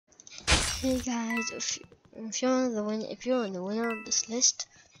Hey guys, if you're on the winner of this list,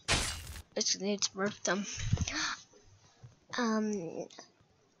 it's worth them.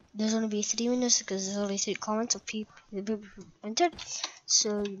 There's gonna be 3 winners because there's only 3 comments of people who entered.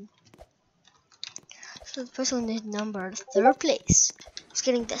 So the person in number 3rd place is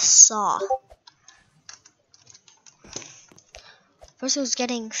getting the saw. Person who's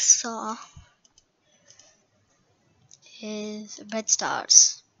getting saw is Red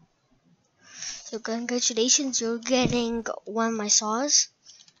Stars. So congratulations, you're getting one of my saws.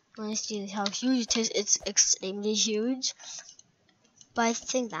 I want to see how huge it is. It's extremely huge. But I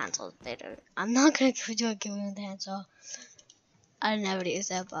think the handsaw is better. I'm not gonna do a giveaway with the handsaw. I never use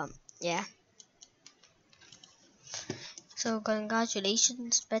that, but yeah. So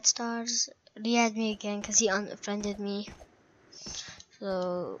congratulations, Red Stars. Re-add me again because he unfriended me.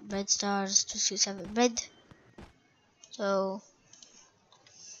 So Red Stars 227 Red. So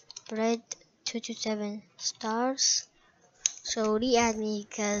Red 227 stars. So re-add me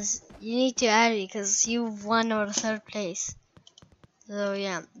because you need to add me because you won or 3rd place. So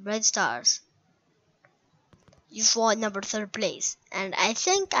yeah, Red Stars. You've won number 3rd place, and I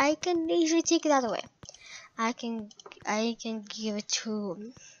think I can easily take that away. I can give it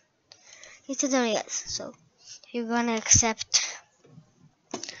to somebody else. So you're gonna accept.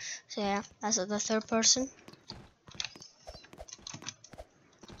 So yeah, that's the 3rd person.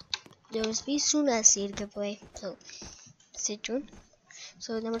 There will be soon a seed giveaway. So stay tuned.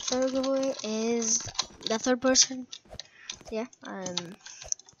 So number 3rd giveaway is the 3rd person. Yeah.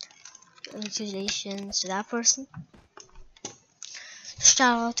 Congratulations to that person.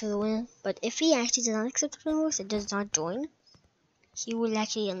 Shout out to the winner. But if he actually does not accept the friend request and does not join, he will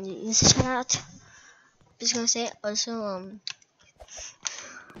actually miss a shout out. Just gonna say also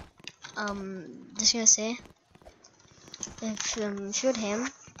just gonna say if should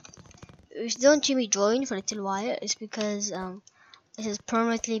him if you don't see me join for a little while, it's because this is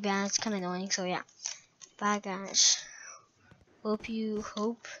permanently banned. It's kinda annoying, so yeah. Bye guys. Hope you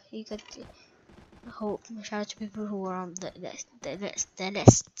got shout out to people who are on the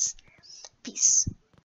lists. Peace.